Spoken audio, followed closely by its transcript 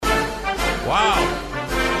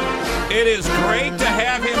Wow. It is great to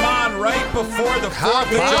have him on right before the 4th of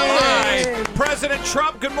July. President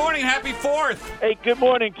Trump, good morning. Happy 4th. Hey, good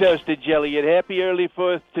morning, Toasted Jelly, and happy early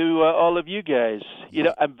 4th to all of you guys. You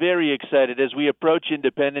know, I'm very excited. As we approach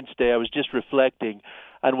Independence Day, I was just reflecting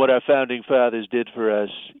on what our founding fathers did for us,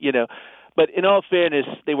 you know. But in all fairness,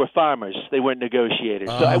 they were farmers. They weren't negotiators.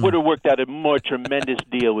 So I would have worked out a more tremendous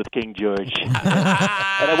deal with King George. And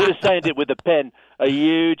I would have signed it with a pen, a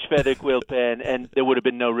huge feather quill pen, and there would have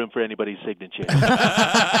been no room for anybody's signature.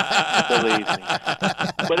 Believe me.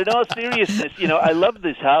 But in all seriousness, you know, I love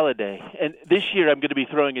this holiday. And this year I'm going to be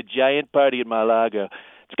throwing a giant party at Mar-a-Lago.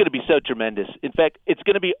 It's going to be so tremendous. In fact, it's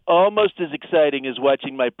going to be almost as exciting as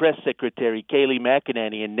watching my press secretary, Kayleigh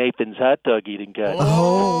McEnany, in Nathan's hot dog eating contest.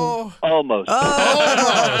 Oh. Almost. Almost.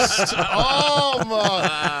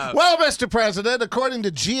 Well, Mr. President, according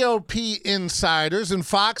to GOP insiders and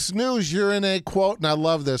Fox News, you're in a, quote, and I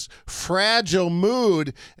love this, fragile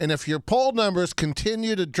mood. And if your poll numbers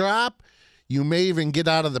continue to drop, you may even get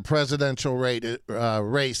out of the presidential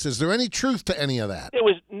race. Is there any truth to any of that? There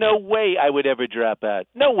was no way I would ever drop out.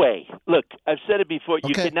 No way. Look, I've said it before.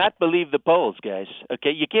 You cannot believe the polls, guys.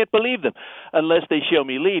 Okay? You can't believe them. Unless they show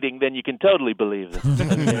me leading, then you can totally believe them.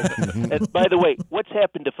 Okay? And by the way, what's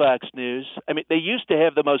happened to Fox News? I mean, they used to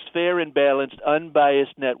have the most fair and balanced,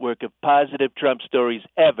 unbiased network of positive Trump stories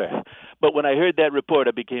ever. But when I heard that report,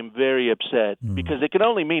 I became very upset because it can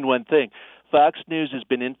only mean one thing. Fox News has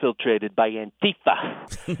been infiltrated by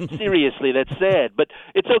Antifa. Seriously, that's sad. But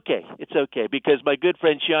it's okay. It's okay because my good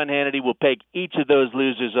friend Sean Hannity will peg each of those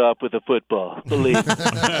losers off with a football. Believe me.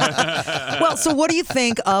 Well, so what do you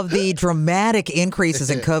think of the dramatic increases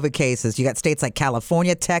in COVID cases? You got states like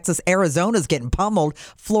California, Texas, Arizona's getting pummeled.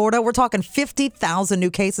 Florida, we're talking 50,000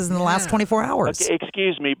 new cases in the last 24 hours. Okay,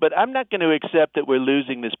 excuse me, but I'm not going to accept that we're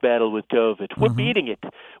losing this battle with COVID. We're beating it.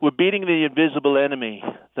 We're beating the invisible enemy,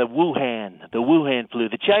 the Wuhan flu,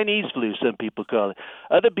 the Chinese flu, some people call it.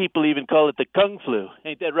 Other people even call it the Kung flu.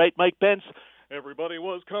 Ain't that right, Mike Pence? Everybody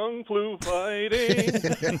was Kung flu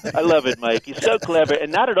fighting. I love it, Mike. You're so clever and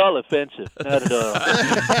not at all offensive. Not at all.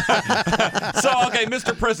 So, okay,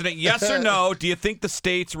 Mr. President, yes or no, do you think the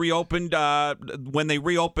states reopened, when they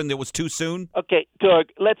reopened, it was too soon? Okay,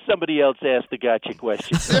 Torg, let somebody else ask the gotcha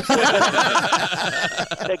question.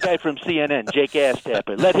 That guy from CNN, Jake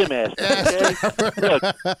Astapper, let him ask it, okay? Look,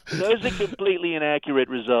 those are completely inaccurate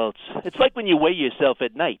results. It's like when you weigh yourself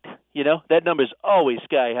at night. You know, that number's always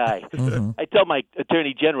sky high. I tell my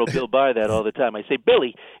Attorney General, Bill Barr, that all the time. I say,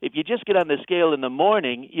 Billy, if you just get on the scale in the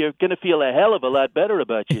morning, you're going to feel a hell of a lot better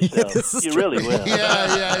about yourself. You really will.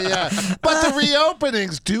 Yeah. But the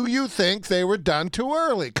reopenings, do you think they were done too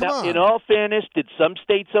early? Come on. In all fairness, did some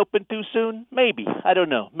states open too soon? Maybe. I don't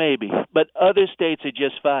know. Maybe. But other states are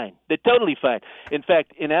just fine. They're totally fine. In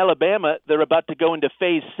fact, in Alabama, they're about to go into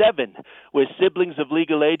Phase 7, where siblings of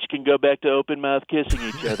legal age can go back to open-mouth kissing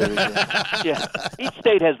each other again. Yeah. Each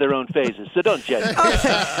state has their own phases, so don't judge me.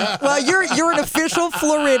 Okay. Well, you're an official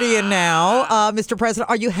Floridian now. Mr. President,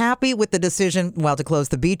 are you happy with the decision, to close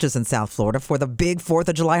the beaches in South Florida for the big 4th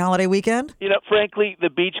of July holiday weekend? You know, frankly, the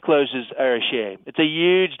beach closures are a shame. It's a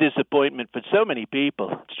huge disappointment for so many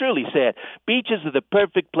people. It's truly sad. Beaches are the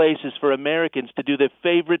perfect places for Americans to do their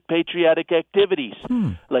favorite patriotic activities,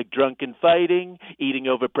 like drunken fighting, eating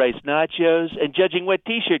overpriced nachos, and judging wet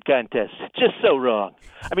T-shirt contests. Just so wrong.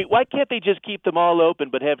 I mean, why can't they just keep them all open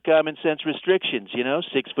but have common sense restrictions,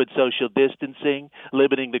 6-foot social distancing,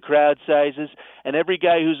 limiting the crowd sizes, and every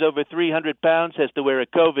guy who's over 300 pounds has to wear a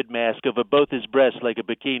COVID mask over both his breasts like a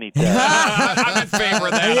bikini top. I'm in favor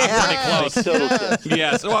of that. I'm pretty close. Total sense.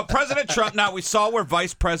 Yes. Well, President Trump, now we saw where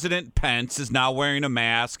Vice President Pence is now wearing a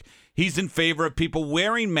mask. He's in favor of people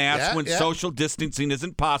wearing masks when social distancing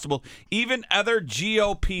isn't possible. Even other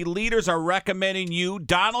GOP leaders are recommending you,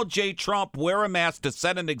 Donald J. Trump, wear a mask to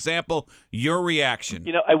set an example. Your reaction?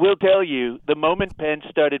 You know, I will tell you, the moment Pence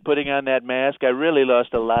started putting on that mask, I really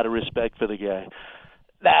lost a lot of respect for the guy.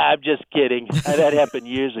 Nah, I'm just kidding. That happened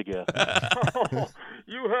years ago.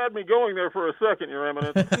 You had me going there for a second, Your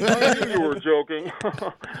Eminence. I knew you were joking.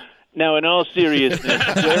 Now, in all seriousness,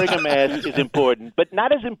 wearing a mask is important, but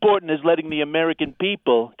not as important as letting the American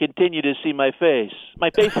people continue to see my face. My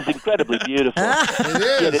face is incredibly beautiful,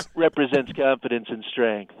 yet it represents confidence and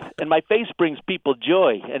strength. And my face brings people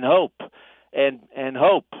joy and hope. And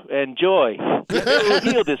hope and joy. It will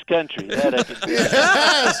heal this country. That I can do.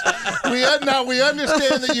 Yes. We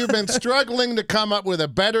understand that you've been struggling to come up with a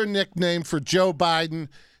better nickname for Joe Biden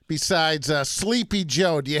besides Sleepy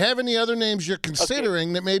Joe? Do you have any other names you're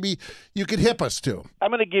considering that maybe you could hip us to?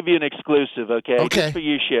 I'm going to give you an exclusive, okay? Okay. Just for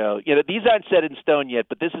your show. You know, these aren't set in stone yet,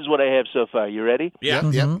 but this is what I have so far. You ready? Yeah.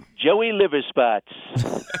 Yep. Joey Liver Spots,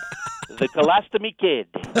 the Colostomy Kid,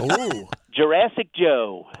 Ooh. Jurassic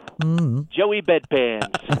Joe, Joey Bedpans,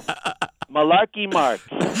 Malarkey Mark,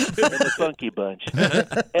 and the Funky Bunch.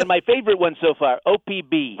 And my favorite one so far,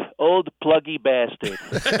 OPB, Old Pluggy Bastard.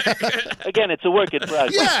 Again, it's a work in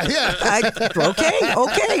progress. Yeah.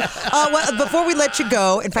 Okay. Well, before we let you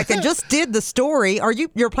go, in fact, I just did the story.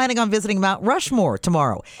 You're planning on visiting Mount Rushmore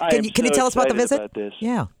tomorrow? Can you tell us about the visit? About this.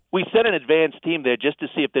 Yeah. We sent an advance team there just to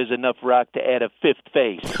see if there's enough rock to add a fifth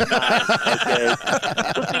face. Okay?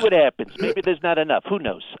 We'll see what happens. Maybe there's not enough. Who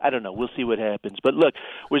knows? I don't know. We'll see what happens. But look,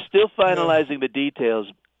 we're still finalizing the details.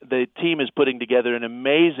 The team is putting together an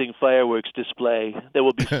amazing fireworks display that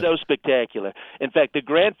will be so spectacular. In fact, the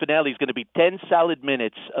grand finale is going to be 10 solid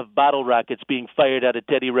minutes of bottle rockets being fired out of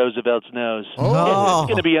Teddy Roosevelt's nose. Oh. It's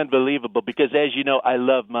going to be unbelievable because, as you know, I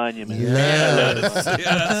love monuments. Yes.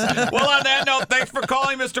 Well, on that note, thanks for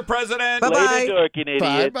calling, Mr. President. Bye-bye. Later, dorking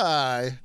idiot. Bye-bye.